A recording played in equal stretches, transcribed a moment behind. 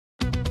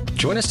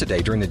Join us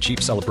today during the Jeep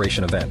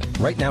Celebration event.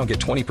 Right now, get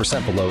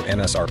 20% below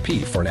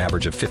MSRP for an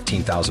average of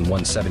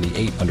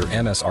 $15,178 under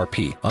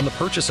MSRP on the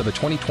purchase of a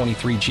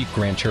 2023 Jeep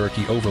Grand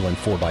Cherokee Overland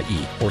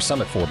 4xE or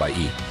Summit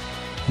 4xE.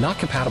 Not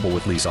compatible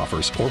with lease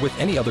offers or with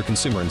any other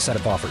consumer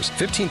incentive offers.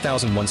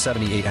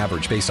 $15,178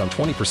 average based on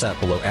 20%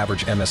 below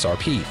average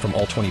MSRP from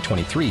all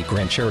 2023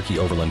 Grand Cherokee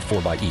Overland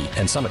 4xE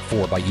and Summit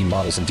 4xE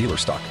models in dealer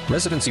stock.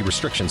 Residency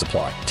restrictions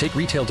apply. Take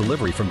retail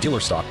delivery from dealer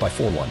stock by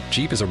 4/1.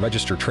 Jeep is a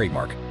registered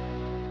trademark.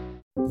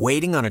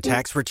 Waiting on a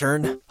tax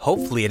return?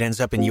 Hopefully it ends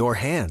up in your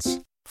hands.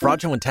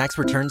 Fraudulent tax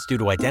returns due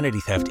to identity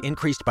theft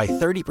increased by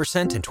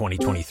 30% in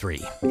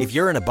 2023. If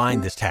you're in a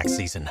bind this tax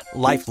season,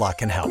 LifeLock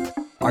can help.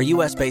 Our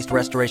U.S.-based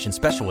restoration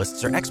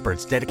specialists are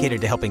experts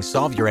dedicated to helping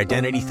solve your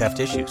identity theft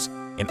issues.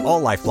 And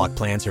all LifeLock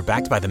plans are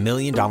backed by the $1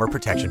 Million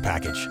Protection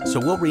Package. So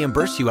we'll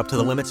reimburse you up to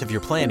the limits of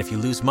your plan if you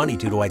lose money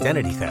due to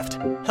identity theft.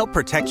 Help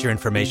protect your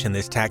information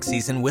this tax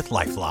season with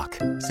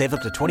LifeLock. Save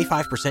up to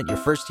 25% your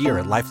first year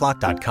at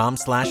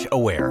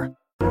LifeLock.com/aware.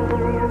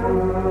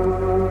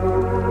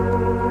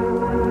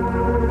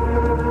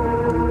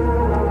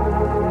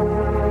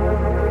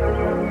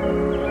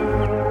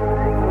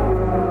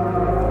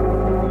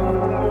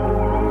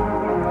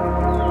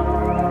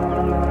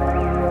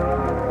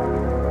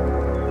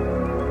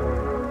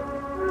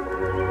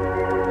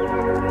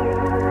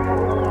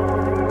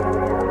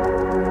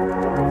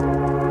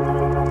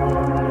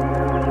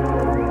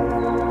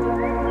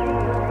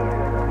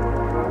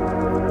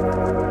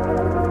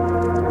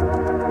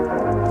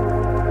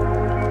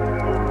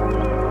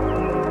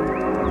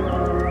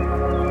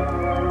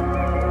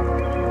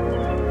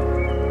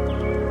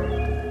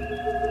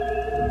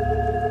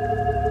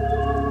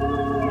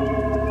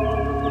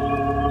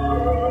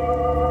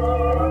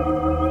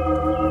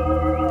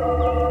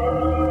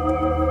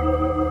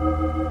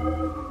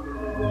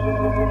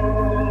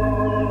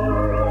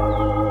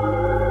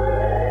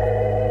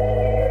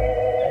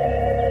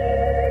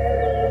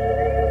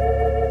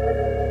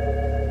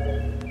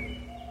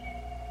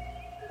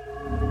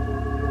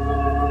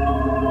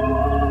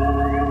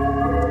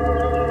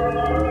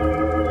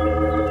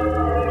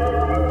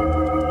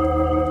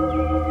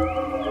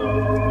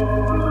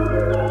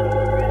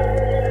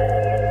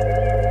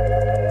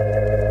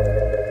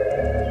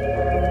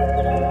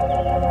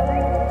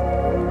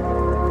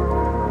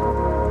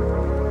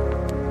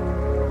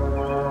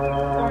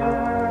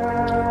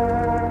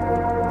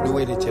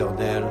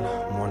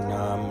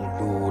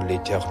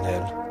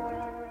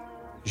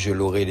 Je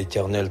louerai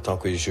l'Éternel tant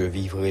que je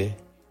vivrai.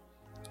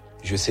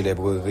 Je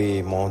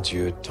célébrerai mon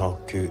Dieu tant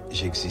que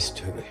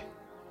j'existerai.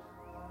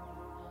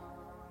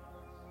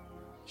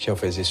 Chers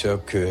frères et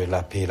sœurs, que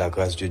la paix et la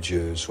grâce de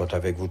Dieu soient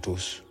avec vous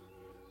tous.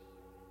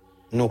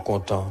 Nous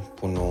comptons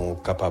pour nous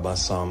capables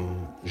ensemble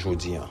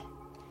aujourd'hui,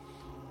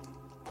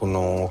 pour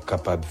nous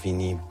capables de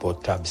venir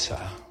botab ça.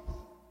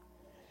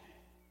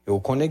 Et on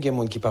connaît des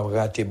gens qui ne peuvent pas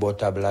rater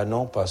botab là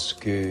non parce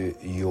que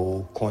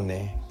yo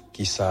connaît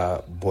qui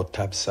ça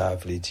botab ça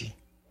veut dire.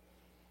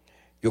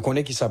 Yo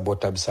connaît qui ça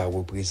botab ça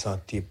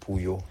représente pour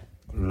yo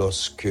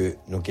lorsque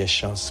nous avons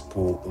chance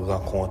pour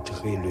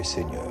rencontrer le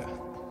Seigneur.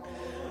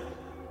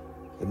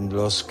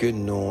 Lorsque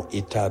nous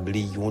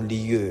établissons un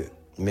lieu,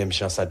 même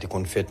chance à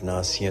qu'on fait dans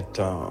l'ancien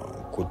temps,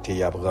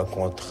 côté à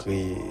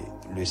rencontrer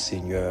le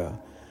Seigneur,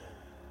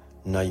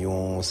 dans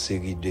une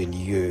série de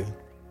lieux,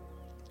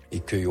 et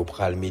que yo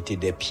pral mettre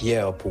des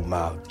pierres pour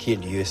marquer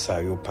lieu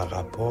ça yo par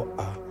rapport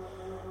à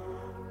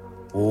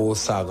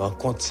ça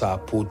rencontre ça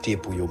porter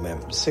pour eux même.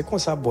 C'est comme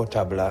ça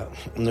botable là,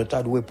 nous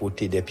t'a doué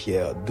porter des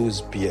pierres,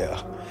 12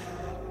 pierres,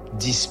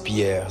 10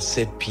 pierres,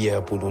 7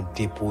 pierres pour nous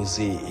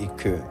déposer et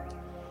que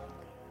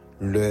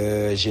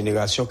la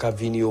génération qui a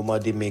venu au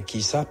monde mais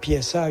qui ça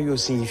pierre ça yo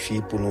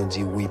signifie pour nous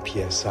dire oui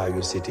pierre ça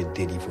yo c'était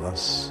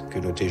délivrance que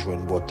nous te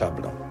joindre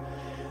botable là.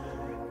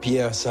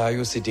 Pierre ça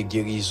yo c'était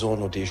guérison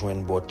nous te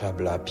joindre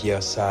botable là.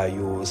 Pierre ça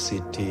yo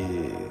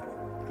c'était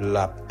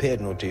la paix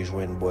nous te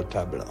joindre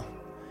botable là.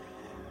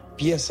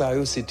 Pierre ça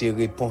yo c'était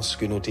réponse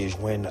que nous te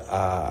joindre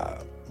à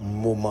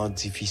moment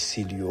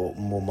difficile yo,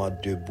 moment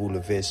de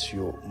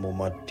bouleversement yo,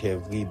 moment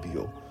terrible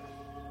yo.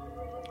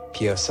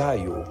 Pierre ça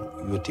yo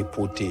te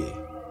porté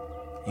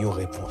une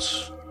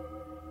réponse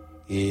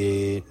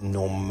et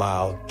nous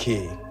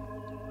marqué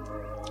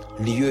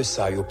lieu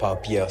ça yo par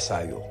pierre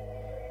ça yo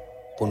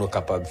pour nous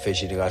capable faire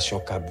génération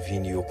cap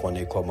venir yo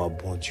connaît comment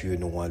bon Dieu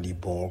nous en li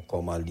bon,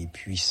 comment li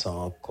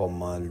puissant,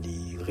 comment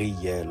li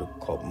réel,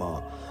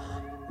 comment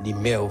li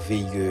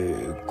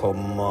merveilleux,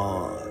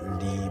 comment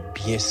li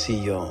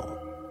bienséant.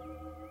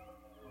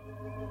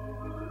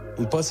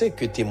 Je pense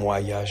que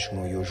témoignage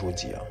nous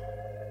aujourd'hui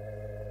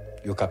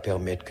yo ka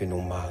permettre que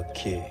nous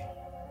marquer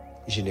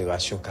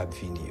génération cap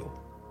venir.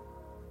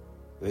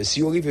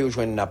 Si on arrive à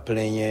joindre n'a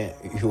plein,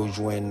 yo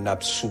joindre n'a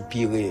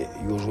soupirer,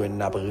 yo joindre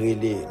n'a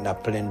relé, n'a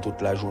plein toute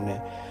la journée.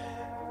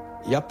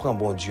 Y a prend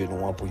bon Dieu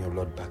nous pour une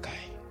autre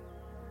bagaille.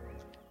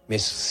 Mais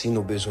si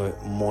nous besoin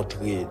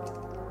montrer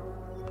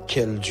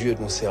quel Dieu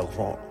nous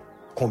servons,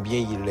 combien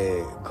il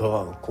est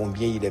grand,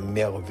 combien il est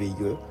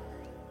merveilleux,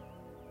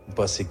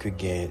 parce que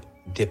gain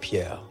des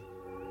pierres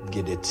il y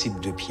a des types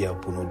de pierres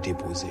pour nous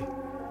déposer.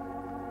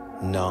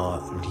 Dans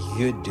le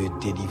lieu de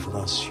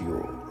délivrance,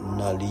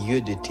 dans le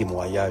lieu de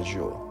témoignage,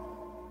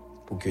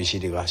 pour que les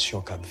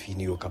générations qui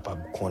viennent soient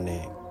capables de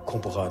connaître,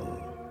 comprendre,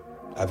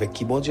 avec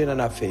qui bon Dieu en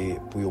a fait,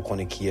 pour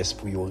connaître qui est,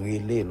 pour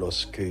relayer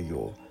lorsque ils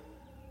sont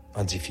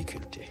en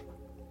difficulté.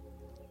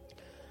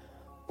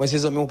 Moi,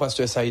 c'est mon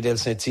pasteur Saïdel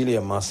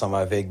Saint-Hilaire, ensemble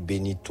avec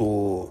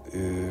Benito,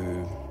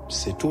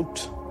 c'est tout.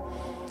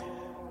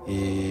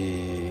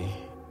 Et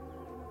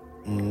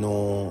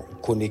nous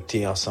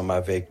connectés ensemble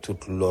avec tout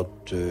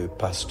l'autre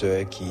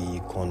pasteur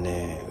qui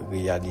connaît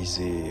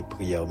réaliser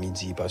prière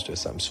midi, pasteur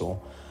Samson,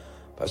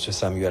 pasteur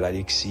Samuel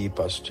Alexis,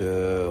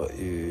 pasteur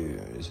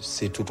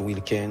c'est tout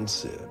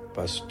Wilkins,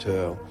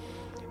 pasteur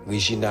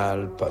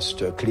Réginal,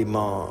 pasteur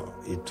Clément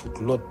et tout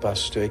l'autre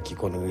pasteur qui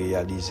connaît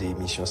réaliser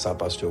émission ça,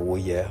 pasteur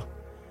Royer,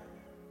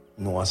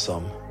 nous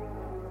ensemble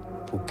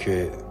pour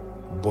que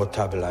bon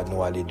table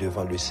nous aller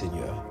devant le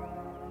Seigneur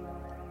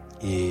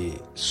et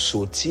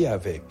sortir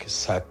avec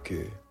ça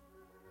que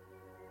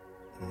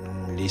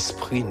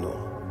l'esprit nous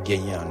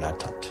gagne en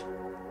attente.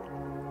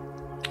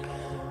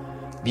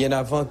 Bien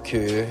avant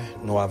que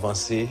nous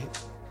avancions,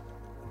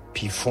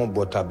 puis font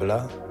bon table,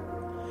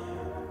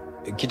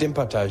 qui t'aime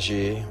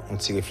partager une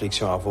petite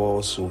réflexion à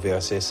voir sur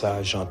verset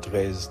ça, Jean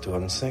 13,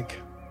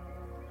 35.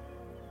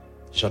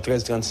 Jean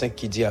 13, 35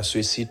 qui dit à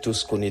ceux-ci,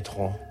 tous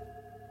connaîtront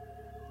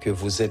que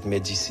vous êtes mes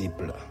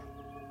disciples,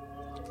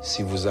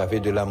 si vous avez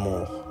de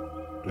l'amour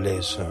les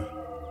uns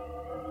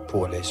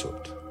pour les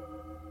autres.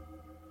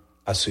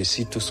 À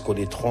ceux-ci, tous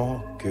connaîtront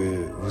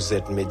que vous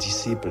êtes mes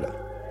disciples,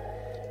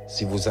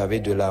 si vous avez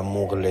de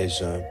l'amour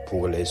les uns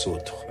pour les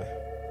autres.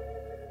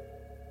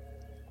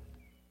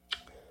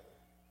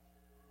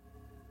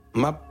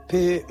 Ma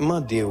paix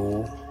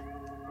mandéo,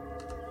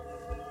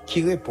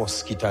 qui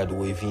réponse qui t'a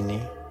doué venir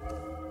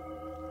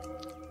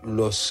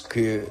lorsque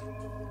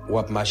ou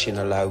ap marché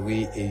dans la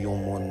rue et yon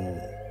moun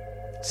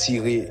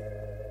tiré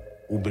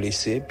ou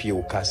blessé, pied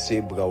ou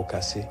cassé, bras ou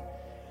cassé.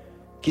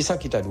 Qui ça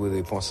qui t'a doué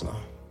réponse là?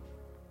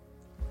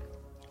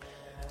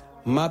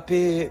 Ma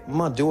paix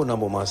mandéo dans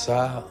moment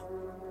ça,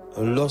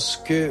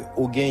 lorsque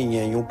ou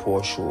gagne yon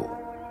proche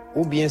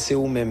ou bien c'est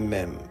ou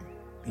même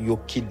yo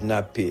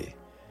kidnappé,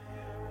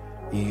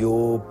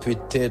 yo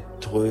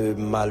peut-être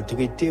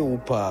maltraité ou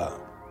pas,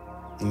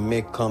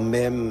 mais quand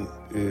même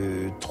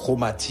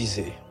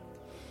traumatisé.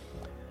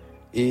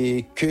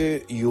 Et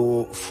que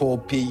yo faut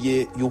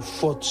payer yo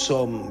forte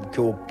somme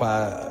que ou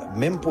pas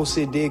même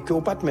posséder, que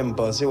ou pas même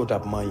penser au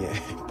tap moyen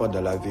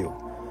pendant la vie.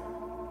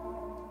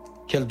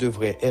 Quelle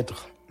devrait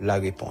être la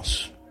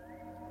réponse?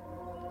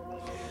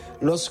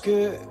 Lorsque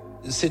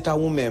c'est à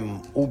vous-même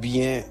ou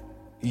bien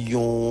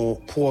yon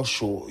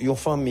proche, yon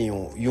famille,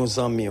 yon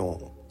ami,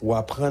 ou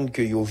apprendre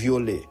que yo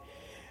violé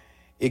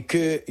et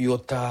que yo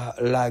ta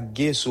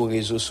lagué sur les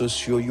réseaux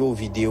sociaux yo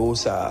vidéo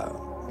ça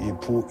et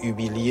pour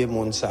humilier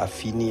monde ça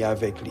fini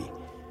avec lui.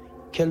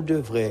 Quelle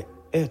devrait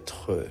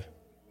être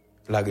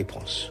la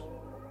réponse?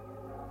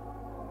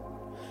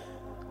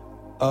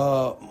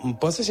 Je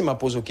pense que si je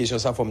pose une question,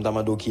 ça faut me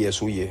demander qui est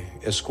souillé.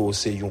 Est-ce que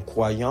c'est un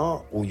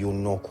croyant ou un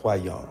non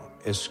croyant?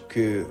 Est-ce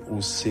que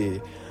ou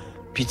c'est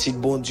petit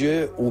bon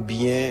Dieu ou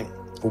bien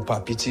ou pas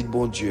petit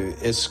bon Dieu?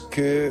 Est-ce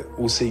que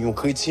ou c'est un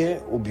chrétien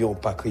ou bien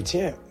pas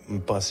chrétien? Je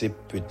pense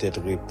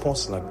peut-être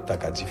réponse là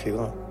ta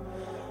différent.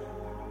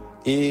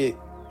 Et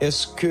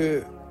est-ce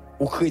que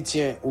ou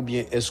chrétien ou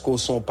bien est-ce qu'on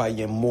sont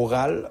païen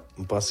moral?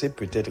 Je pense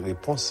peut-être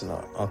réponse là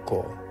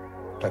encore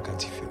ta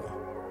différent.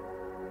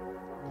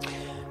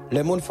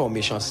 Les mondes font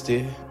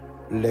méchanceté,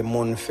 les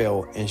mondes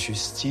font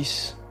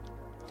injustice,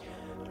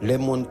 les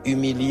mondes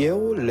humiliés,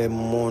 les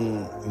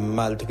mondes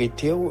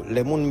maltraités,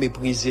 les mondes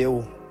méprisés,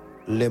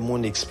 les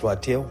mondes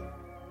exploités.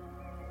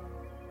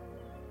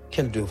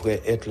 Quelle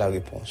devrait être la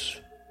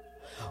réponse?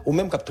 Ou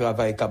même quand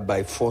travail cap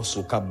bail force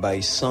ou cap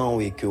bail sang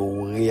et que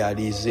vous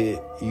réalisez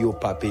yo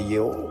pas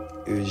payé,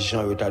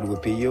 gens yo ta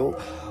doit payer,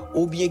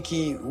 ou bien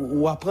qui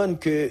ou apprendre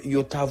que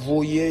yo ta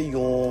voyé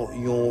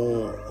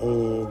yon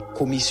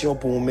commission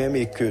pour vous-même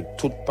et que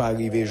tout pas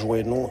arrivé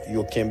joindre nous,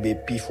 yo kembe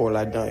pi fort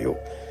là-dedans yo.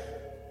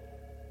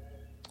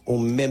 Ou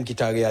même qui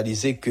t'a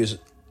réalisé que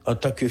en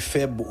tant que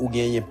faible ou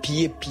gagner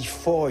pied pi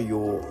fort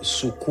yo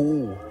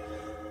secours,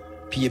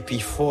 pied pi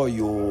fort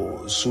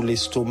yo sous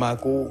l'estomac.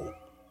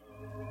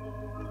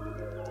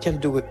 Quelle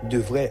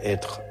devrait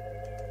être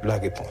la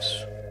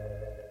réponse?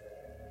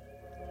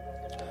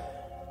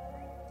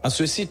 À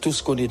ceci,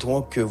 tous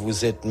connaîtront que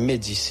vous êtes mes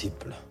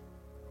disciples,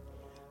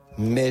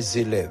 mes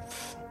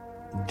élèves,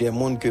 des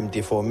mondes que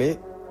m'ai formés,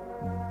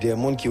 des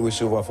mondes qui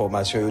reçoivent la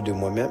formation de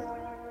moi-même,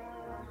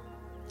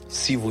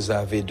 si vous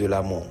avez de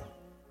l'amour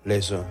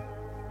les uns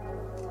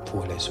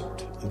pour les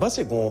autres.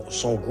 C'est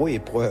son gros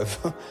épreuve,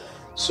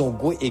 son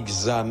gros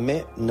examen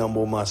dans le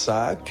moment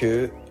ça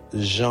que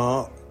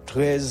Jean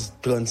 13,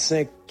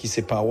 35, qui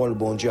c'est parole,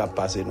 bon Dieu a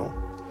passé, non?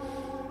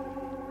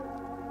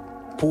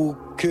 Pour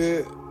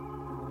que,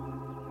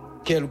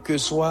 quelle que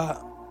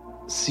soit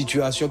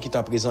situation qui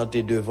t'a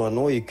présentée devant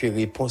nous et que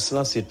réponse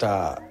là, c'est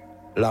à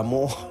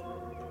l'amour.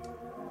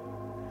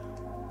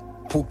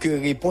 pour que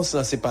réponse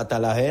là c'est pas ta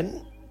la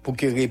haine, pour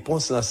que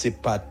réponse là c'est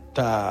pas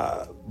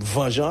ta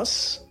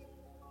vengeance,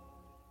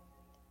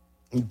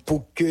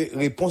 pour que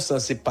réponse là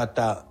c'est pas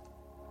ta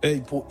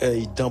œil pour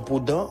œil, dent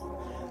pour dent,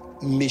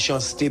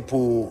 méchanceté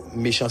pour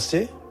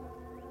méchanceté.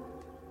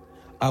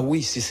 Ah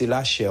oui, si c'est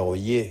la chair, ou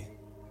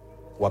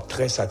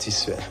très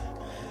satisfait.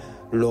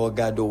 Le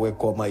regarde ouais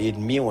comment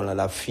ennemi on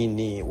l'a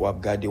fini, ou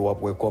regarder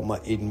ouais comment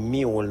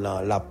ennemi on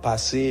l'a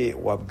passé,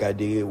 ou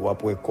regarder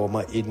ouais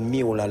comment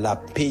ennemi on l'a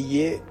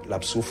payé, l'a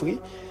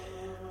souffri.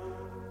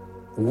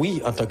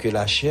 Oui, en tant que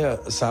la chair,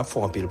 ça fait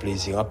un peu le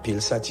plaisir, un peu de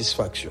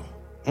satisfaction.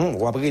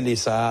 Ou après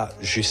ça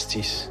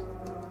justice.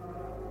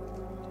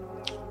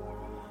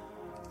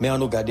 Mais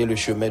on a gardé le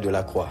chemin de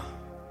la croix.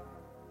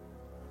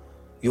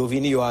 Yo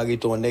vini yo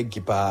arrêté un nèg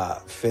qui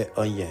pas fait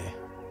rien.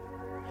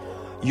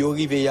 Yo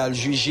rivé à le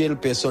juger, le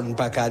personne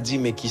pas ka di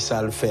mais qui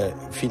ça le fait.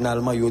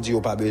 Finalement yo dit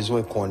yo pas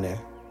besoin connaît.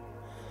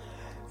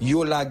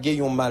 Yo lagué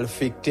yon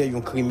malfecteur,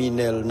 yon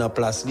criminel dans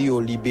place li, yo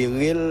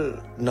libéré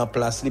dans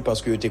place li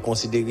parce que yo te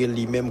considéré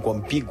lui-même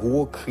comme plus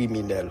gros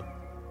criminel,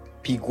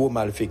 plus gros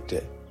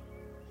malfecteur.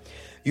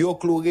 Yo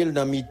cloré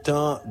dans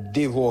mi-temps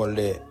des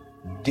volets,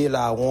 des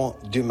larrons,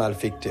 de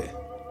malfecteurs.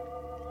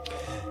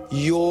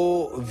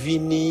 Yo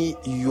vini,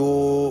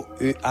 yo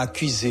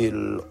accusé,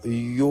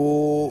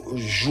 yo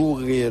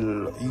juré,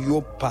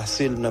 yo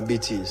passé dans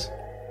bêtise.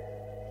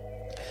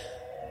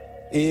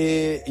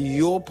 Et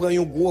yo prend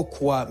un gros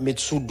croix, met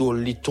sous dos,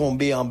 li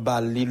tombe en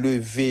balle, li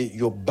levé,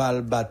 yo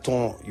balle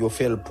bâton, yo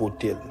fait le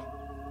potel.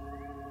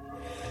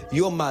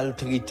 Yo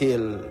maltraité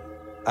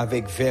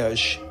avec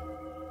verge.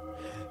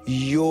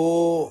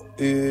 Yo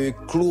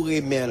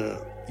clouré mel,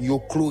 yo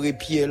clouré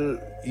pied,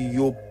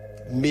 yo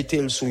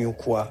mettel sous une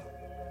croix.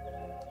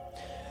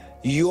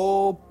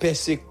 Yo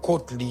percé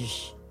côte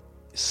li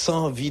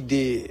sans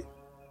vider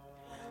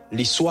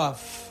li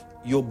soif,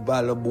 yo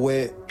bal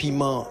bois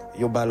piment,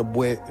 yo bal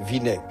bois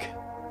vinaigre.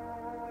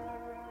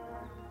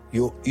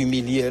 Yo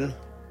humilié,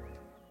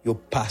 yo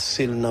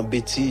passé dans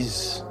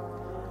bêtise.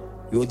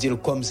 Yo dit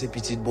comme ces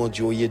petits bon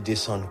Dieu y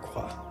descend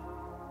croix.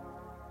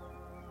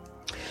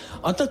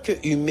 En tant que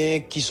humain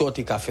qui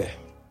sortait café,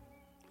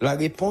 la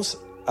réponse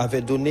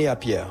avait donné à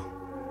Pierre.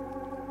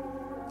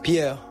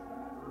 Pierre,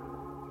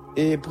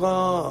 et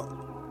prends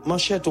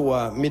manchette ou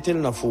mettez-le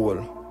dans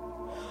foule.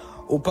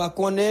 Ou pas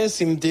connaît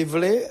si m'te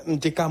vle,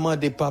 m'te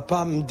commandé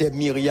papa m'te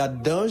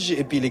myriades d'anges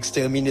et puis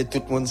l'exterminer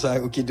tout le monde ça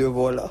qui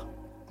devant là.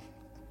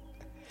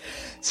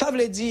 Ça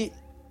veut dire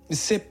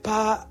c'est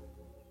pas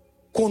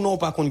qu'on n'a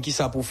pas contre qui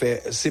ça pour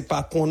faire, c'est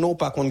pas qu'on n'a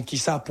pas contre qui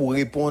ça pour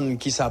répondre,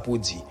 qui ça pour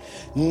dire.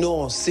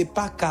 Non, c'est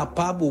pas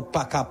capable ou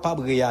pas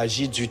capable de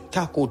réagir du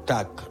tac au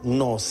tac.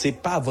 Non, c'est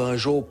pas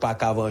venger ou pas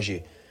qu'à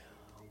venger.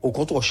 Au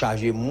contraire,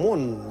 charger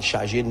monde,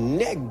 charger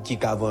nèg qui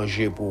ka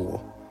venger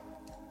pour.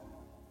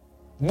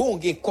 Bon,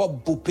 gen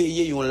kob pour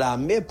payer yon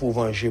l'armée pour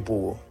venger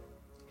pour.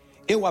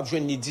 Et ou a besoin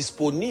ni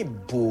disponible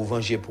pour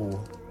venger pour.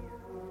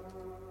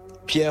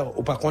 Pierre,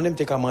 ou pas qu'on aime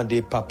te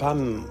commander papa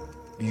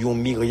yon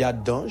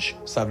myriade d'anges,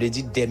 ça veut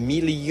dire des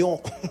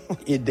millions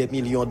et des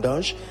millions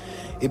d'anges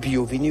et puis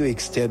yo venu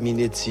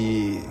exterminer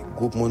ti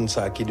groupe monde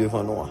ça qui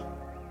devant nous.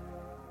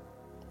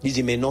 Il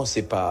dit mais non,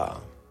 c'est pas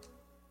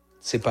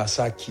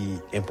ça qui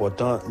est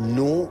important.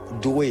 Nous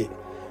devons,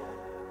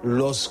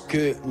 lorsque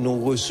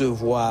nous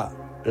recevons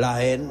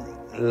la haine,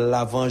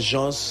 la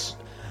vengeance,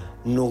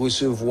 nous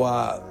recevons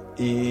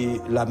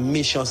la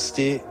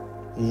méchanceté,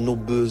 nous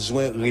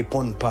besoin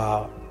répondre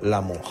par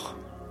l'amour.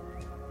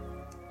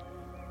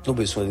 Nous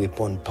besoin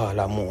répondre par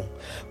l'amour.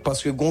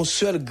 Parce que gon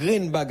seul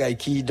grain bagay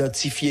qui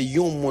identifie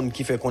yon monde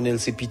qui fait connaître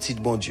ses petits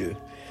bon Dieu,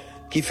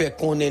 qui fait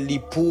connaître li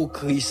pour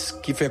Christ,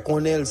 qui fait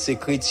connaître ses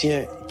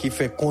chrétiens, qui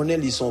fait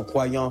connaître ils sont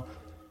croyants,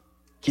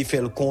 qui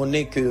fait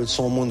connaître que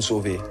son monde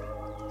sauvé.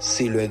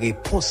 C'est la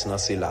réponse là,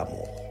 c'est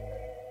l'amour.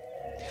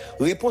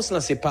 Réponse là,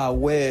 c'est pas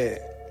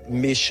ouais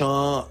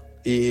méchant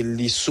et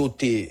li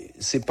sauter,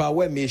 c'est pas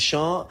ouais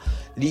méchant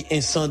li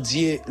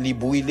incendier, li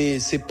brûler,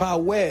 c'est pas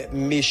ouais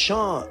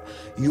méchant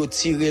yo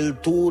tirer le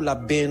tout la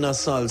ben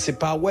ensemble, c'est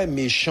pas ouais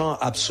méchant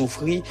a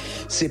souffrir,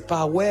 c'est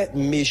pas ouais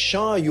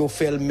méchant yo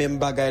fait le même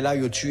bagay là,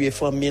 yo tuer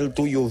famille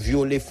tout, yo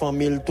violer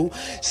famille tout,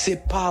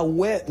 c'est pas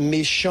ouais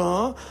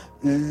méchant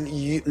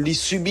li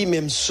subit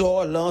même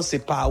sort là,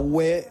 c'est pas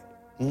ouais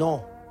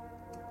non.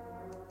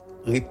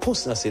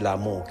 Réponse là, c'est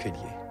l'amour que lié.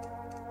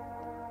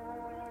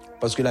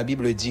 Parce que la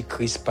Bible dit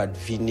Christ pas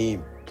venu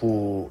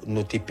pour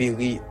nous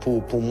périr,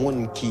 pour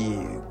monde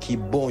qui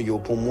bon yo,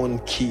 pour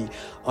monde qui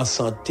en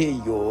santé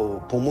yo,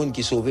 pour monde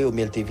qui sauvé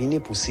mais il est venu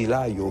pour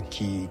cela yo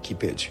qui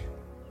perdu.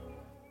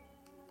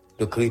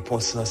 Donc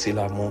réponse là c'est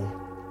l'amour.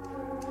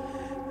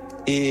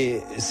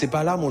 Et c'est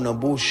pas là mon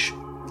embauche,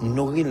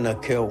 nourrir dans le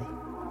cœur,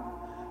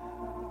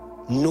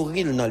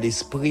 nourrir dans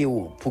l'esprit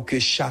pour que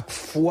chaque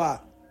fois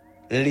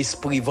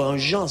l'esprit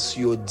vengeance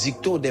yo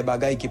dicto des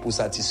bagailles qui pour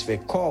satisfaire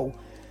corps.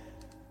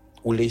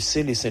 Ou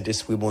laisser le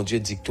Saint-Esprit, mon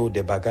Dieu, dicto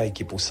des bagailles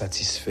qui pour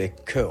satisfaire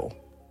cœur,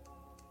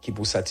 qui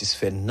pour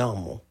satisfaire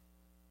l'âme,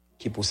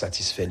 qui pour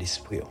satisfaire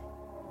l'esprit.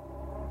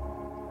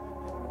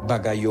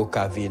 Bagaille yo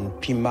ka vin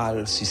pi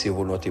mal si c'est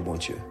volonté, mon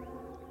Dieu.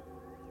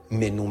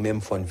 mais nous-mêmes,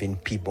 il faut nous venir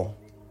plus bon.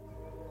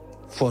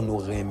 Il faut nous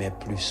remettre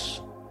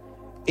plus.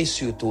 Et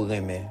surtout,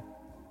 remettre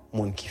les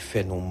gens qui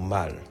fait nous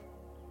mal.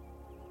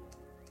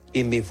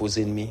 Aimez vos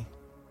ennemis.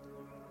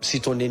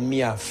 Si ton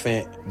ennemi a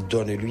faim,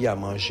 donne-lui à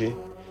manger.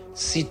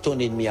 Si ton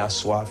ennemi a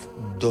soif,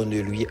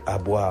 donne-lui à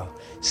boire.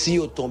 Si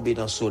vous tombez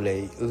dans le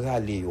soleil,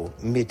 râlez-vous,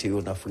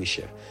 mettez-vous dans la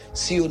fraîcheur.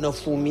 Si vous dans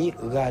fourmi,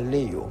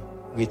 râlez-vous,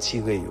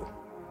 retirez-vous.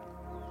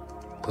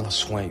 Prends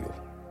soin de vous.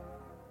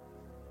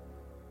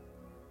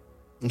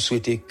 Je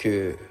souhaite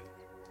que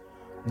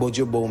bon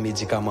Dieu bon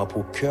médicament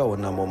pour cœur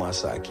dans moment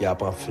ça qui a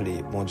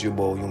pamphlet. Bon Dieu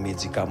bon un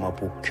médicament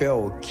pour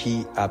cœur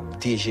qui a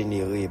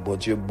dégénéré. Bon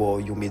Dieu bon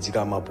un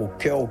médicament pour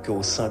cœur que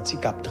vous senti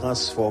qui a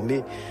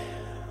transformé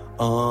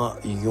en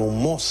un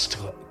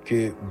monstre.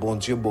 Que bon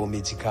Dieu bon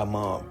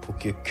médicament pour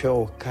que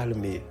cœur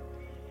calme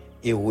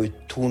et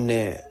retourne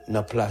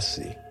dans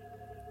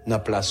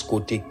place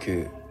côté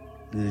que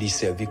lui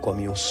servi comme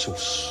une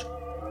source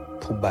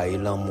pour bailler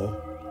l'amour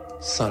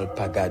sans le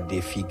pas garder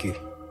figure.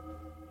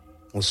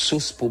 Une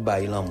source pour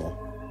bailler l'amour.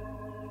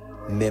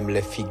 Même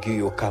les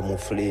figures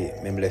camouflées,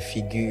 même les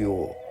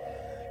figures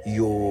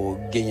yo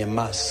gagne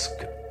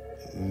masque,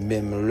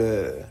 même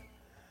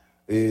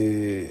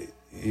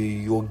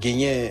yo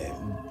gagne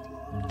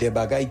des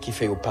bagailles qui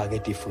fait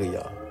paraître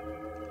effrayant.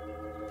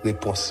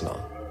 Réponse là,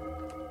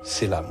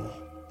 c'est l'amour.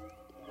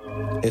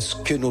 Est-ce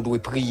que nous devons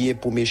prier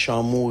pour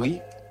méchants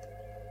mourir?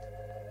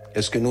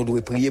 Est-ce que nous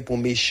devons prier pour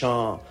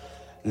méchants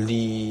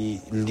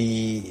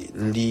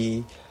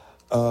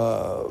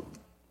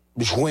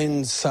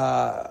joindre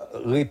ça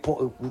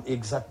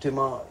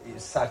exactement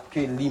ça que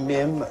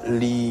lui-même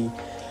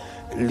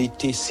les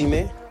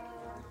tessimé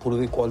pour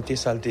récolter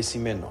ça le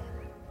tessimé? Non.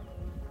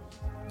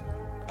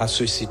 À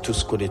ceux-ci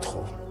tous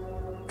connaîtront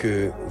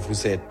que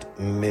vous êtes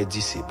mes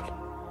disciples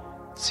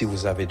si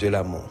vous avez de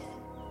l'amour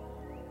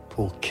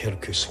pour quelle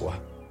que soit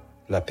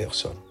la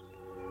personne.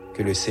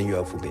 Que le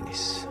Seigneur vous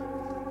bénisse.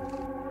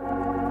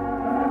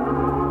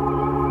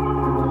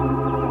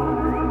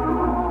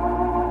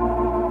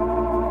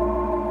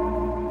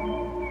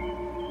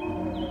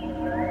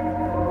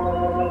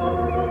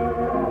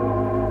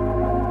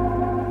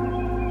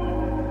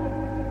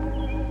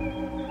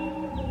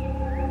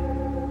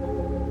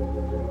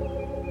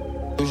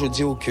 Je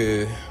dis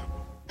que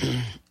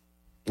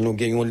nous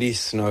gagnons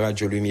liste dans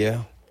Radio Lumière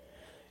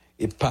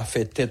et pas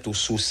fait tête au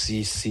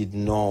souci si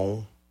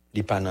non,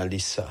 il pas dans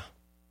liste ça.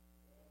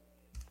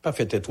 Pas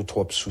fait tête au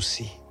trop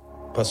souci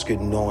parce que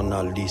non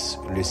dans liste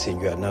le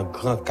Seigneur dans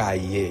grand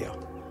cahier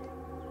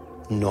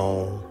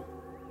non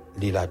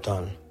il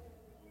attend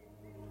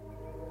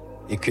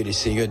et que le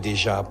Seigneur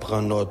déjà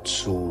prend note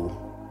sur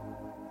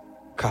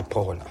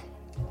capor là.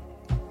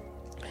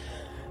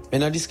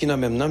 Maintenant, ce qui n'a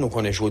même nous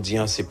connaissons aujourd'hui,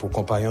 c'est pour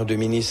compagnons de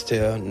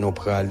ministère, nous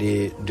pour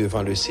aller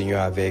devant le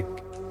Seigneur avec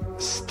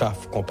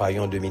staff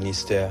compagnons de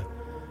ministère.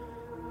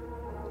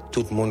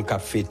 Tout le monde qui a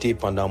fêté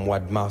pendant le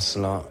mois de mars,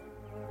 là,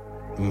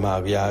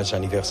 mariage,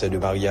 anniversaire de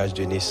mariage,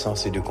 de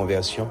naissance et de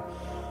conversion.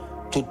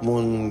 Tout le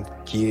monde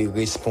qui est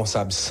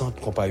responsable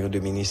centre compagnons de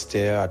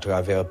ministère à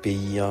travers le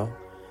pays.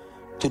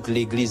 Toute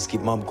l'église qui est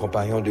membre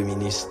compagnons de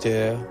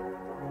ministère.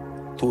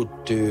 Tout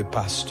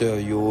pasteur,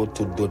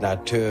 tout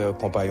donateur,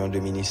 compagnon de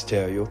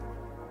ministère,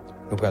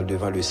 nous prenons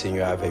devant le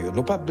Seigneur avec eux.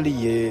 Nous pas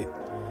oublier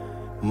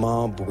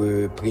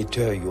membres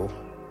prêteurs,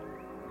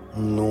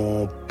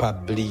 nous pas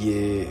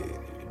oublier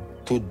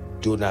tout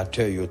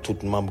donateur, tout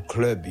membre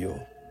club,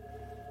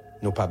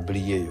 nous pas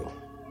oublier.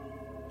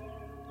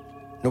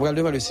 Nous prenons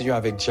devant le Seigneur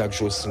avec Jacques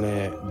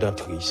Jocelyn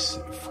d'Antris,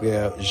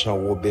 frère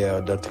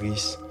Jean-Robert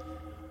d'Antris,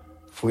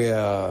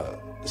 frère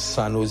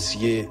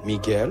Sanosier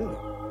Miguel,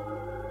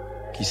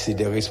 qui c'est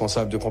des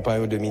responsables de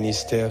compagnons de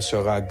ministère,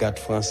 sœur Agathe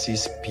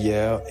Francis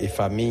Pierre et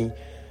famille,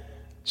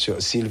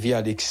 sœur Sylvie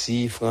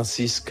Alexis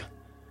Francisque,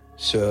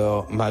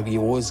 sœur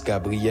Marie-Rose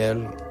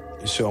Gabriel,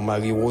 sœur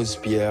Marie-Rose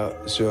Pierre,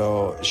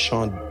 sœur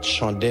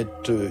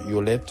Chandette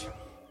Yolette.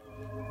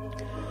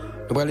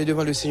 Nous allons aller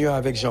devant le Seigneur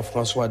avec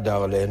Jean-François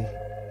Darlène,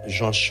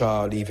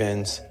 Jean-Charles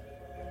Evans,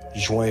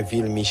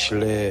 Joinville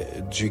Michelet,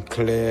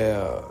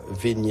 Duclerc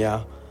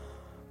Vénia,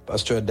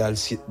 pasteur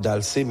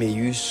Dalcé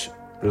Meus,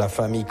 la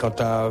famille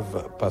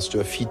Cantave,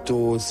 pasteur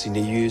Fito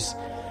Sineus,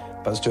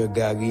 pasteur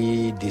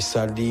Gary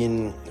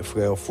Dessalines,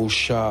 frère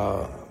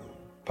Foucha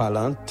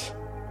Falante,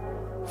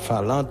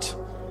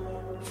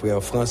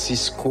 frère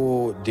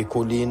Francisco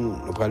Descollines.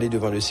 Nous allons aller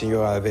devant le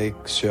Seigneur avec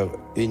sœur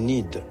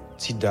Enide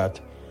Tidat,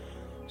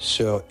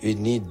 sœur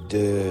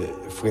Enide,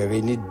 frère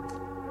Enide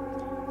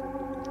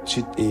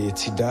et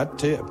Tidat,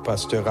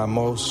 pasteur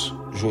Amos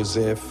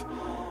Joseph,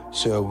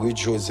 sœur Ruth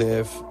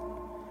Joseph,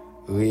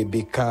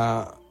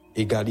 Rebecca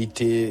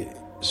Égalité,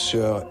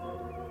 sœur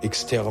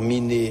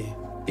Exterminée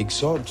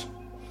Exode.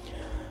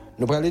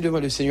 Nous allons aller devant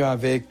le Seigneur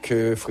avec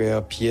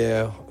frère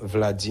Pierre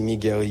Vladimir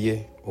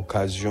Guerrier,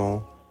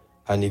 occasion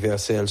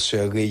anniversaire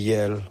sœur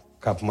Réel,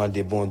 capement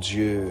des bons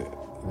dieux,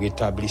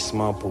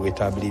 rétablissement pour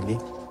rétablir.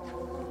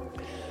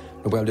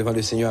 Nous allons devant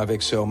le Seigneur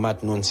avec sœur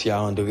Matt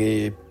Noncia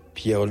André,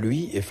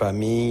 Pierre-Louis et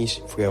famille,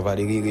 frère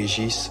Valérie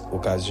Régis,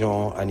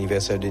 occasion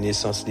anniversaire de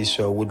naissance de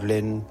sœur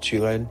Woodland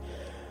Turenne,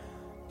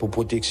 pour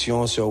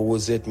protection, sœur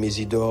Rosette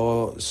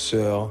Mésidor,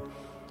 sœur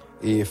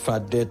et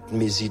Fadette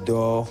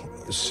Mésidor,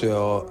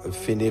 sœur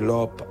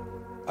Fénélope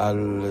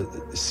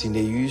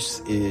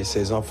Alcineus et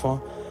ses enfants,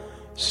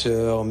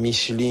 sœur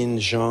Micheline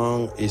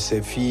Jean et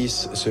ses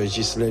fils, sœur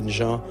Ghislaine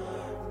Jean,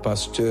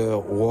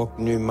 pasteur Roch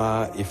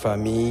Numa et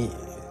famille,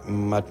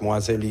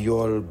 mademoiselle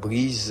Yol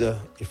Brise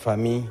et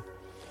famille.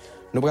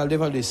 Nous allons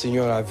devant le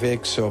Seigneur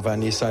avec sœur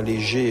Vanessa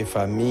Léger et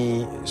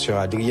famille, sœur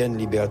Adrienne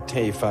Libertin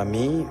et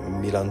famille,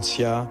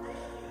 Milancia,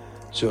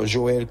 sœur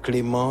Joël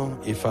Clément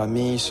et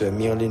famille, sœur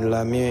Myrline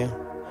Lamère,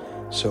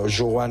 sœur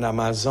Joanne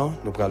Amazan.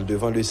 Nous allons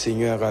devant le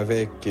Seigneur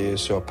avec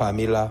sœur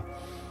Pamela,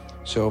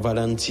 sœur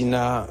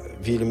Valentina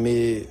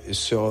Villemé,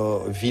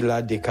 sœur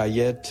Villa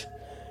Descaillettes,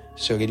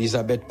 sœur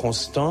Elisabeth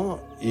Constant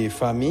et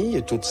famille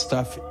et tout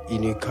staff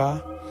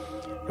Inuka.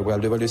 Nous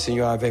allons devant le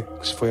Seigneur avec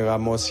frère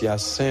Amos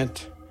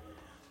Hyacinthe,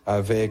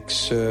 avec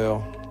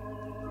sœur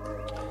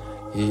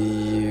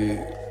et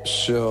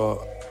sœur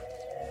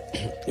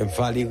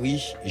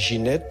Valérie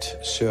Ginette,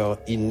 sœur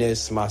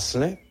Inès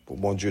Masselin, pour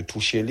bon Dieu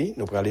toucher les.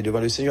 Nous allons aller devant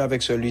le Seigneur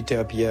avec sœur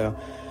Luther Pierre,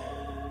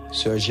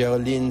 sœur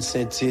Gerline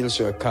Saint-Île,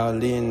 sœur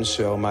Caroline,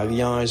 sœur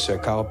Marianne,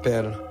 sœur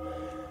Carpel,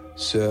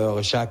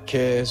 sœur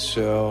Jacquet,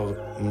 sœur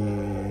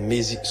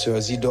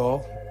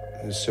Zidore,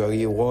 sœur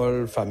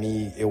Hérol,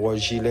 famille Hérol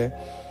Gilet,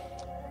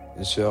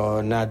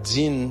 sœur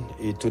Nadine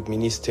et tout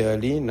ministère,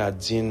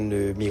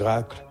 Nadine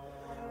Miracle.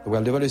 Nous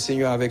allons devant le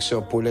Seigneur avec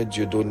sœur Paulette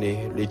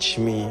Dieudonné,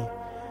 Lechmi,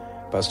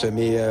 pasteur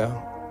Meyer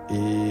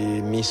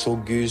et Miss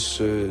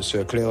Auguste,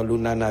 sœur Claire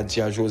Luna,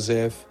 Nadia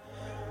Joseph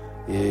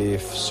et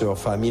sœur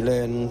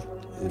Familène,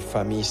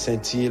 famille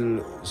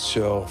Saint-Île,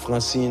 sœur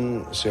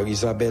Francine, sœur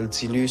Isabelle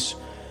Tillus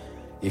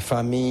et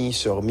famille,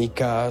 sœur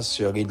Mika,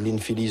 sœur Edline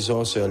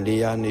Filizor, sœur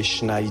Léane et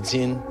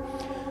Schneidin.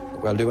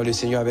 Nous allons devant le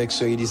Seigneur avec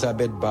sœur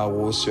Elisabeth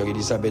Barrault, sœur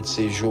Elisabeth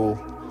Séjour,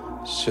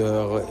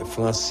 sœur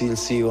Francine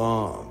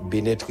Siran,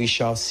 Bénette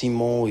Richard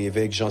Simon,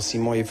 évêque Jean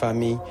Simon et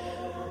famille,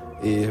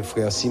 et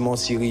frère Simon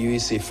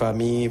Sirius et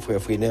famille, frère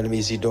Frénel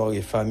Mésidor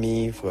et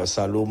famille, frère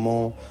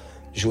Salomon,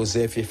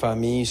 Joseph et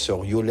famille,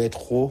 sœur Yolette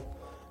Roux.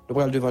 Nous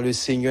allons devant le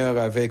Seigneur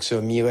avec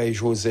sœur Mireille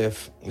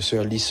Joseph,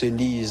 sœur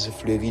Lise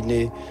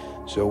Fleuriné,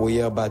 sœur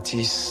Royer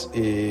Baptiste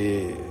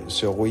et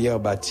sœur Royer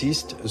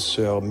Baptiste,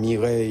 sœur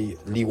Mireille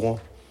Liron.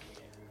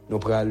 Nous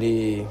allons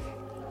aller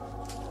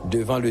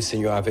devant le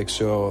Seigneur avec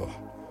sœur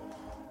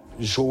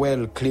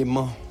Joël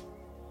Clément,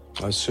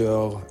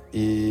 sœur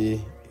et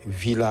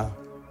Villa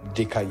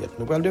Descaillettes.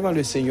 Nous allons devant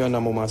le Seigneur dans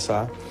un moment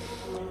ça.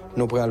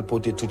 Nous allons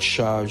porter toute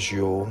charge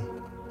au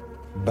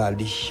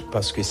Bali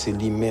parce que c'est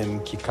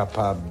lui-même qui est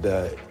capable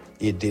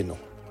d'aider nous.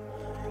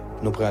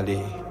 Nous allons aller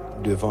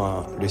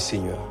devant le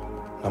Seigneur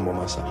dans un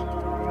moment ça.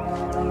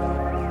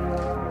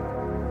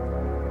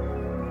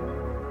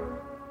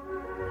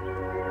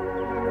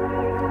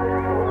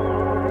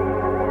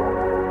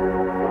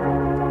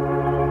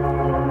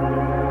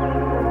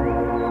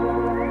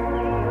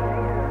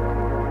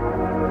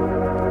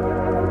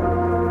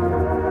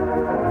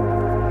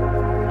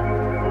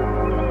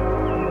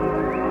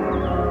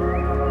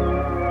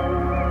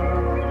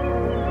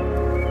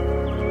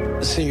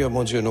 Seigneur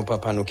mon Dieu, nos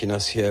papas, nous qui dans le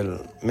ciel,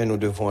 mais nous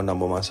devons dans un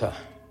moment ça.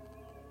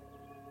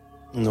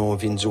 Nous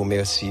venons dire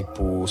merci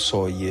pour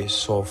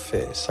ce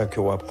fait, ça que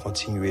vous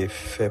continuer à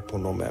faire pour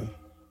nous-mêmes.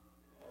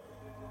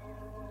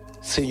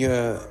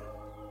 Seigneur,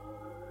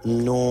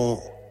 nous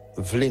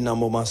voulons dans un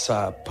moment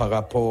ça par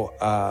rapport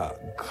à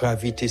la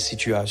gravité de la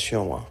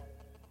situation.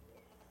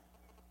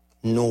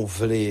 Nous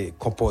voulons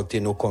comporter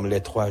nous comme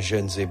les 3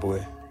 jeunes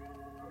Hébreux.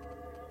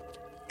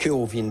 Que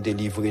vous venez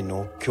délivrer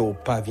nous, que vous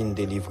pas venez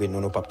délivrer nous,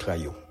 nous pas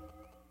trahir.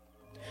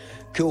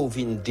 Que vous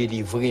venez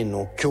délivrer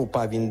nous, que vous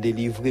pas venez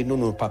délivrer nous,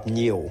 nous pas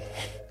nier.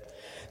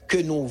 Que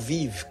nous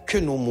vivons, que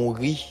nous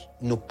mourons,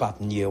 nous pas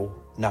nier.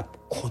 Nous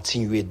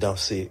continuer à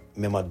danser,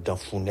 même dans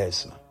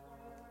fournaise.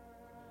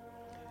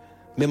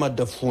 Même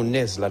dans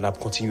fournaise, nous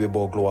continuer à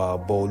boire gloire,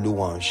 boire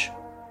louange,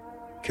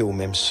 que vous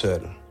même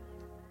seul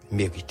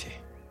méritez.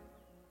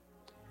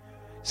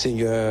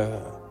 Seigneur,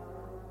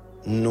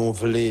 nous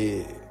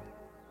voulons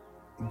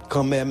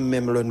quand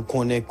même là nous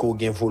connaît qu'on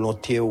a une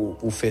volonté ou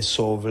fait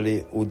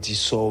sauver ou dit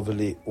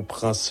sauver ou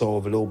prend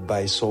sauver ou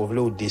bail sauver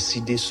ou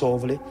décider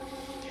sauver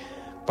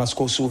parce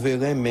qu'on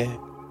souverain mais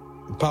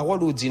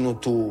parole ou dit nous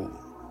tout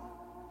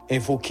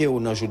invoquer au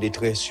dans jour de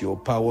détresse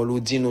parole ou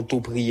dit nous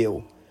tout prier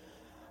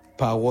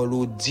parole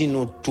ou dit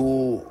nous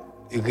tout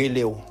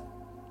relé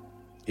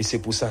et c'est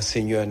pour ça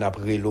Seigneur n'a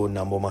relé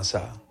dans moment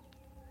ça.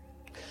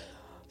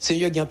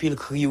 Seigneur il y a pile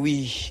cri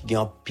oui il y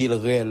a pile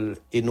rel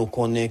et nous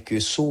connaît que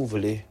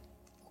sauver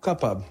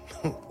capable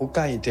ou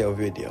ka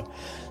intervenir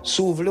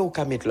s'ouvre ou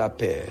ka mettre la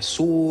paix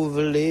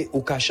s'ouvre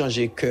ou ka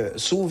changer cœur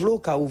s'ouvre ou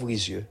ka ouvrir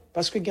les yeux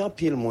parce que grand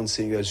pile monde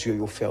Seigneur yeux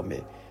yo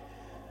fermés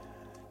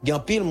grand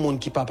pile monde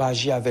qui pas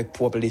agir avec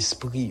propre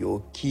l'esprit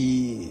yo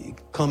qui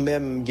quand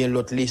même gen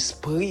l'autre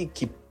l'esprit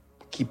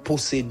qui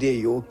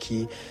possédé yo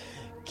qui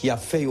a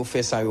fait yo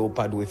faire ça yo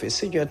pas doit faire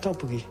Seigneur t'en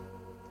prie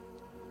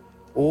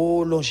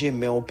Oh, longer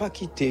mais on pas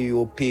quitter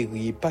yo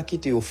péri, pas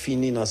quitter yo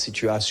fini dans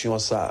situation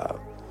ça.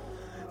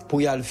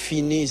 Pour y aller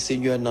fini,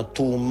 Seigneur, dans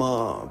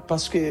tourment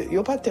parce que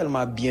yo pas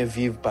tellement bien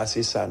vivre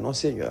passer ça, non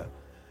Seigneur.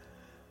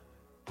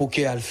 Pour que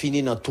y aller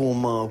fini dans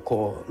tourment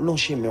encore,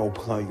 longer mais on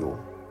prend yo.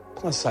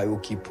 Prends ça yo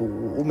qui pour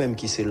ou même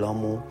qui c'est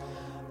l'amour.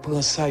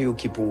 Prends ça yo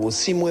qui pour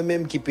si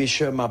moi-même qui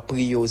pécheur m'a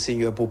prié au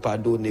Seigneur pour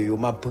pardonner yo,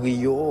 m'a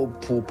prié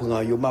pour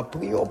prendre yo, m'a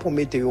prié pour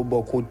mettre yo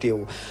bon côté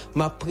yo,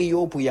 m'a prié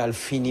pour y aller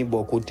fini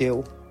bon côté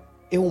yo.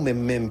 Et ou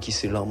même qui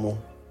c'est l'amour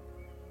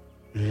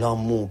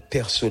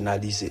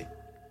personnalisé.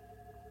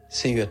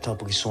 Seigneur, t'en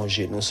prie,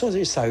 songez nous.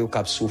 Songez ça yo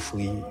k'ap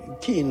souffri,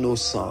 qui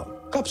innocent,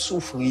 k'ap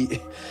souffri,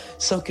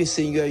 sans que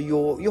Seigneur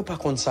yo pas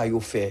contre ça yo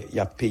fait, y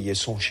a payé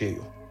songez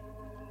yo.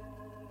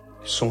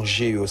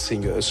 Songez yo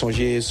Seigneur,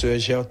 songez Sœur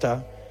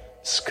Gerta,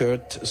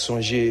 Skirt,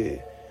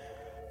 songez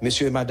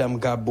Monsieur et Madame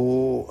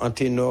Gabo, en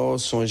ténor,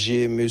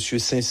 songez Monsieur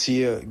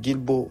Saint-Cyr,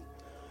 Guilbeault.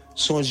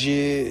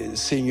 Songez,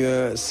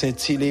 Seigneur,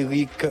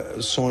 Saint-Hiléric,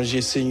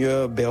 songez,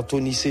 Seigneur,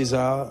 Bertoni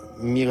César,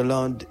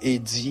 Mirland,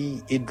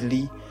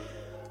 Edli,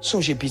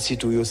 songez petit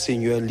tout,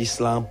 Seigneur,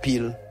 l'Islam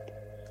pile,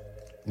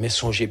 mais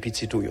songez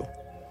petit tout.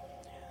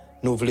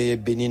 Nous voulons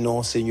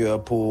bénir,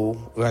 Seigneur, pour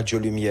Radio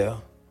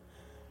Lumière.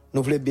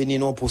 Nous voulons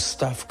bénir pour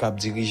staff qui a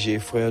dirigé,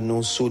 frère,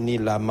 nous, Sonny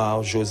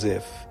Lamar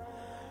Joseph.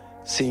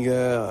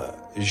 Seigneur,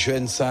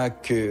 jeune ça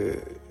que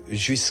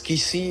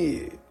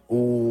jusqu'ici,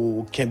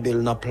 ou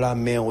Kembel n'a pas la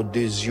main aux deux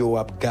yeux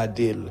à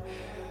garder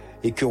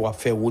et que on va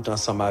faire route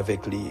ensemble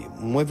avec lui.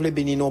 Moi, je voulais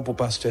bénir pour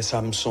pasteur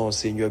Samson,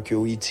 Seigneur, qui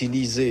a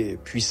utilisé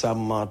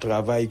puissamment le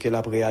travail qu'il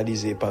a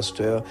réalisé,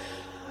 pasteur.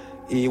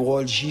 Et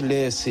Rol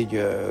Gilet,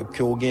 Seigneur,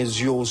 qui a gagné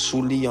yeux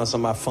sous lui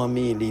ensemble avec la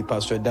famille,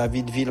 pasteur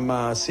David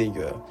Vilma,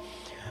 Seigneur.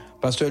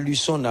 Pasteur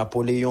Luçon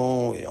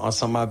Napoléon,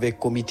 ensemble avec le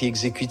comité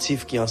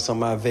exécutif qui est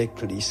ensemble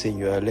avec lui,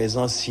 Seigneur, les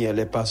anciens,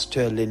 les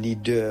pasteurs, les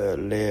leaders,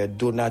 les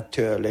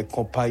donateurs, les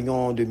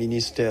compagnons de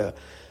ministère,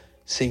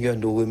 Seigneur,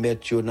 nous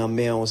remettons dans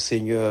main,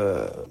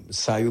 Seigneur,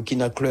 ça y est, qui est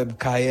dans le club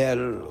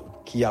KL,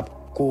 qui a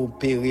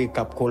coopéré, qui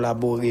a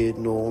collaboré,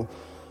 nous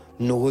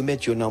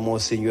remettons dans main,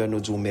 Seigneur, nous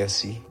disons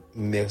merci.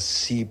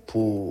 Merci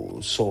pour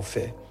ce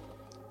fait.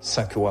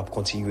 Ça que on va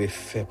continuer à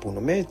faire pour nous.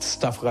 Mais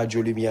staff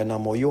Radio Lumière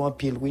nan mon yo en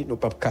pile oui, nous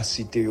pas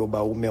citer yo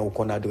ba ou mais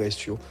on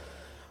adresse yo.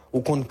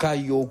 Ou kon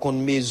kay yo, kon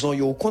maison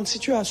yo, kon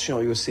situation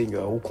yo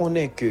Seigneur. Ou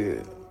connaît que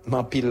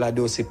ma pile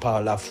là-dedans c'est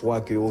par la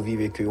foi que yo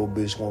vive et que yo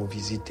besoin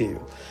visiter yo.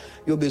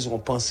 Yo besoin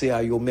penser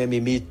à yo même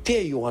et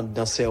mettez yo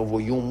dans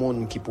cerveau yo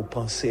monde qui pour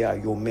penser à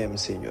yo même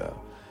Seigneur.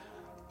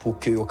 Pour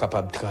que yo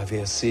capable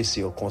traverser ces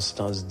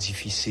circonstances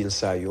difficiles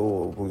ça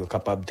yo, pour yo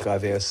capable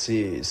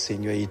traverser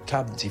Seigneur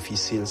étapes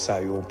difficiles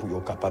ça yo, pour yo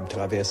capable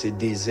traverser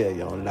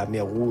désert, la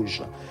mer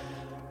rouge,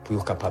 pour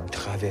yo capable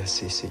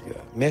traverser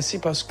Seigneur. Merci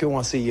parce que vous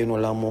enseignez nous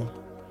l'amour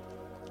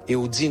et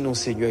vous dit nous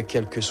Seigneur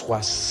quel que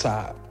soit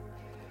ça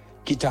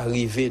qui t'est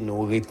arrivé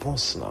nos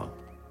réponses là,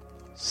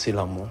 c'est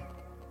l'amour.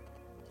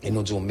 Et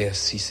nous disons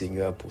merci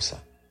Seigneur pour ça.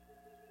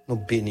 Nous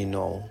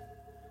bénissons,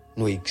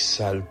 nous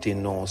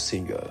exaltons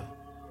Seigneur.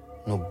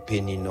 Nous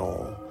bénissons,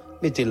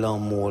 mettez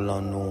l'amour en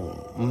nous,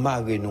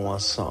 marrez-nous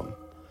ensemble.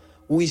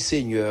 Oui,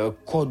 Seigneur,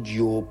 code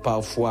yo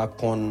parfois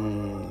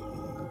qu'on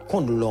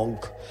longue,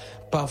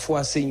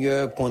 parfois,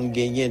 Seigneur, qu'on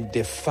gagne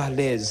des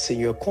falaises,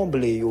 Seigneur,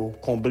 comblez yo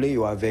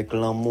avec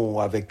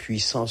l'amour, avec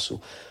puissance,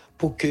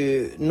 pour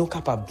que nous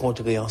capables de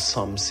rentrer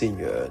ensemble,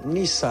 Seigneur.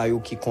 Ni ça yo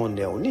qui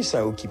connaît, ni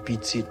ça yo qui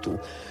petit tout.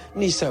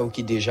 Ni ça yo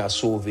qui déjà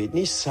sauvé,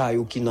 ni ça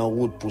yo qui en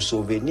route pour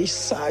sauver, ni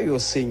ça yo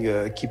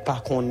Seigneur qui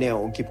pas connaît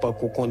ou qui pas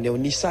connaît,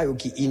 ni ça yo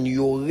qui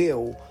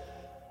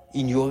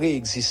ignorer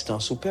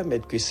existence ou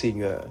permettre que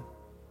Seigneur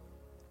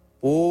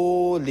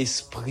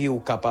l'esprit ou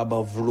capable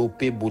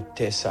d'envelopper bout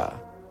de ça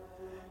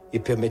et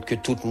permettre que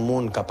tout le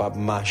monde capable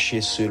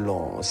marcher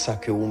selon ça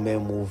que vous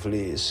même vous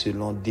voulez,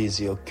 selon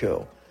désir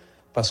cœur.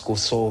 Parce qu'on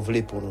sauve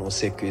pour nous,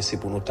 c'est que c'est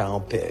pour nous estar en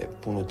paix,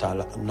 pour nous estar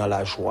dans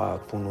la joie,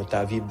 pour nous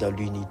estar vivre dans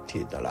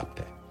l'unité, dans la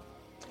paix.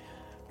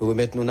 Nous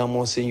remettons nous dans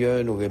mon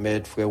Seigneur, nous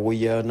remettons frère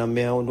Royer dans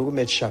mer, nous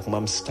remettons chaque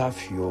membre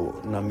staff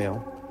dans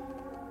mer.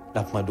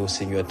 Nous demandons au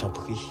Seigneur, t'en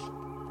prie,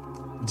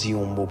 dis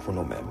un mot pour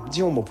nous-mêmes,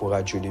 dis un mot pour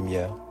Radio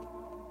Lumière.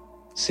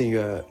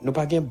 Seigneur, nous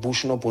pas gain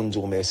bouche non pour nous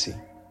dire merci,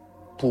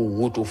 pour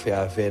route faire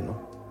avec nous,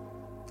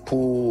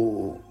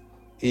 pour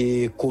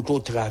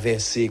côté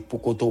traverser,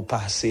 pour côté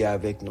passer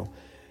avec nous.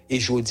 Et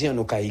aujourd'hui,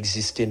 nous avons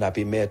existé, nous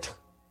avons mettre.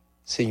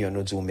 Seigneur,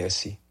 nous disons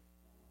merci.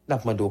 Nous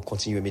demandons de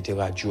continuer à mettre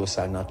radio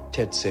ça dans la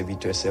tête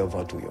serviteur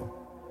servant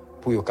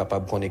pour être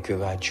capable de connaître que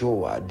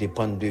radio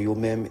dépend de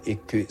eux-mêmes et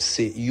que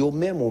c'est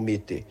eux-mêmes on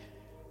mettez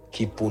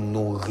qui pour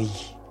nourrir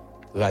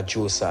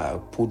radio ça,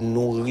 pour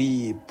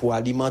nourrir, pour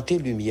alimenter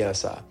lumière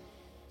ça,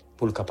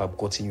 pour le capable de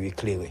continuer à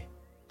éclairer,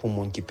 pour le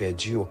monde qui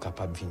perdu est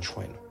capable de venir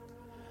joindre.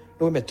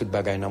 Nous remettons toute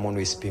bagaille dans mon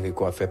esprit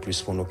qu'on va faire plus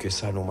pour nous que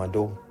ça, nous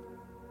demandons.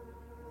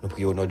 Nous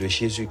prions au nom de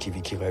Jésus qui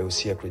vit, qui règne au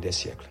siècle des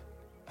siècles.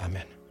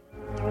 Amen.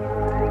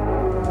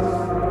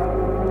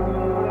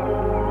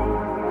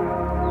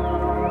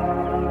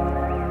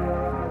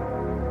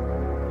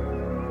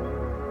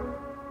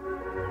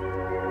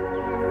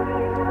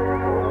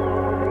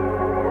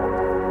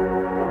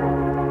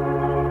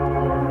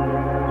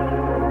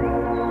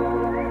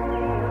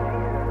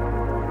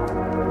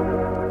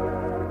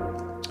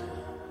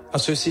 À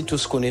ceux-ci,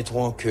 tous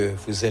connaîtront que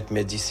vous êtes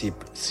mes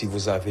disciples si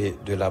vous avez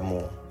de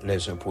l'amour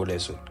les uns pour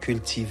les autres.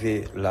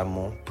 Cultivez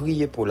l'amour,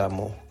 priez pour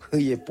l'amour,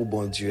 priez pour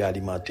bon Dieu,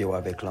 alimentez-vous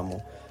avec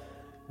l'amour.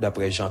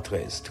 D'après Jean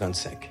 13,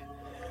 35.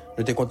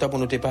 Nous sommes contents pour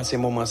nous passer ce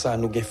moment ça,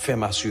 nous avons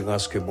ferme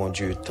assurance que bon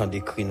Dieu, tant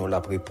d'écrit nous l'a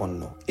répondre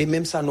nous. Et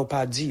même ça nous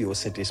pas dit au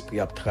Saint-Esprit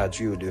a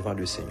traduit au devant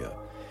du Seigneur.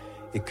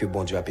 Et que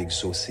bon Dieu a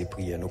exaucé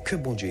prière nous, que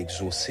bon Dieu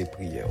exaucé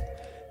prière,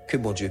 que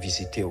bon Dieu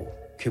visite nous,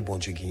 que bon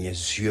Dieu gagne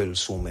yeux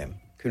sur même,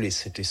 que le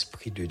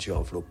Saint-Esprit de Dieu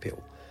enveloppe nous.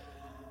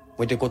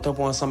 Moi j'étais content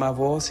pour ensemble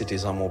avoir, c'était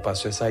mon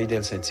pasteur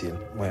Saïdel Saint-Il.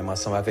 Moi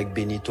ensemble avec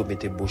Benito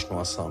mettez bouche nous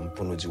ensemble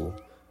pour nous dire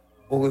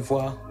au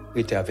revoir,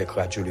 restez avec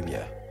Radio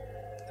Lumière.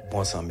 Bon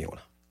ensemble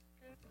là.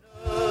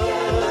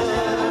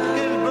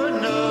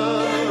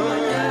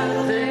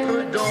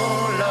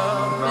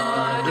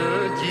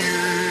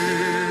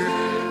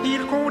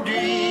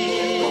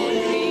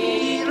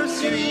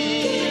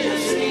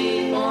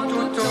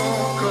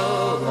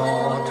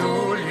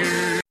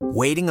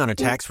 Waiting on a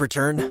tax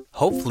return?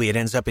 Hopefully it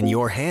ends up in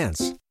your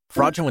hands.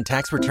 Fraudulent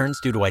tax returns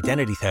due to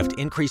identity theft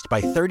increased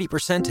by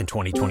 30% in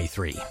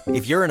 2023.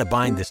 If you're in a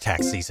bind this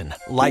tax season,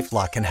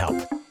 LifeLock can help.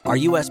 Our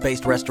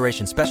U.S.-based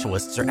restoration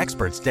specialists are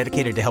experts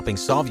dedicated to helping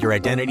solve your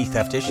identity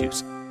theft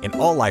issues. And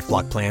all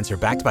LifeLock plans are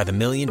backed by the $1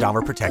 Million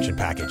Protection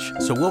Package.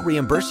 So we'll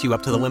reimburse you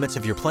up to the limits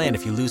of your plan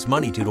if you lose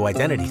money due to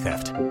identity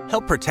theft.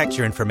 Help protect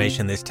your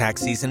information this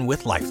tax season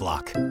with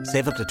LifeLock.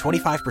 Save up to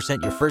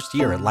 25% your first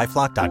year at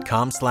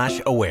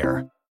LifeLock.com/aware.